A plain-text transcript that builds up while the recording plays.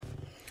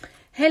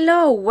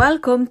Hello,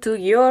 welcome to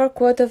your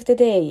quote of the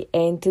day.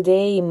 And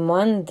today,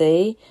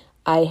 Monday,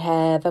 I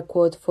have a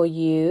quote for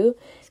you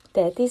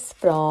that is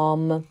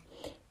from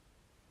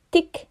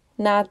Thich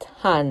Nhat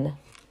Hahn.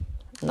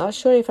 Not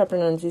sure if I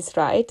pronounce this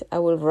right. I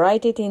will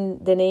write it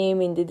in the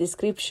name in the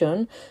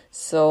description.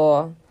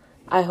 So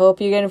I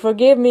hope you can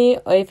forgive me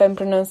if I'm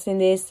pronouncing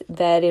this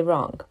very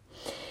wrong.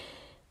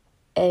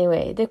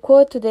 Anyway, the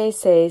quote today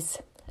says,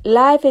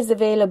 "Life is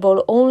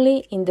available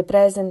only in the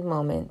present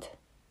moment.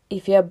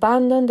 If you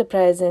abandon the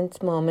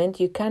present moment,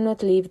 you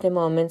cannot live the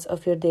moments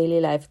of your daily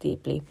life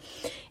deeply."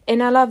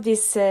 And I love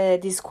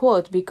this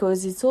quote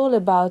because it's all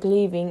about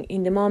living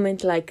in the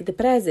moment like the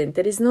present.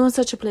 There is no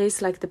such a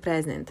place like the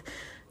present.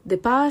 The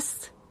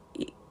past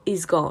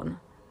is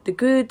gone. The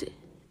good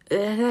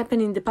that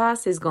happened in the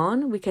past is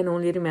gone. We can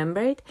only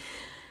remember it.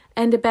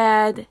 And the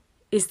bad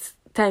is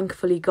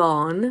thankfully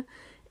gone.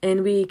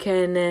 And we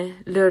can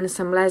learn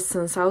some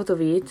lessons out of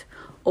it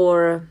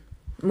or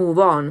move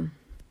on.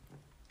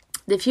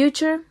 The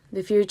future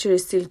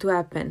is still to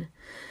happen.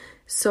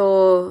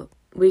 So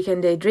we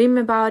can daydream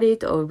about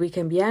it or we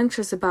can be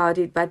anxious about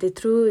it. But the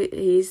truth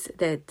is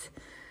that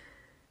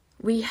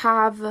we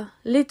have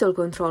little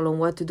control on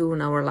what to do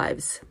in our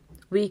lives.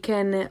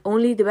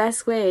 Only the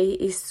best way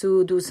is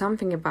to do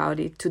something about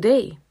it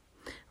today,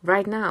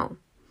 right now.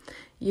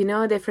 You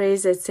know the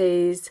phrase that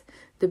says,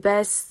 the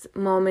best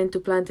moment to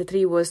plant a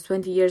tree was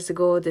 20 years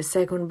ago. The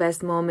second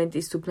best moment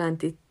is to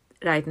plant it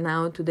right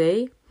now,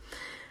 today.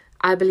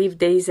 I believe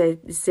there is the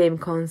same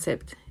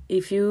concept.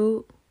 If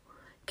you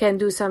can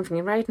do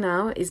something right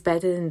now, it's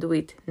better than do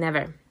it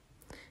never.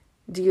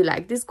 Do you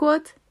like this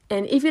quote?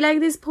 And if you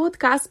like this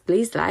podcast,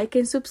 please like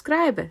and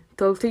subscribe.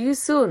 Talk to you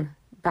soon.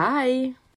 Bye.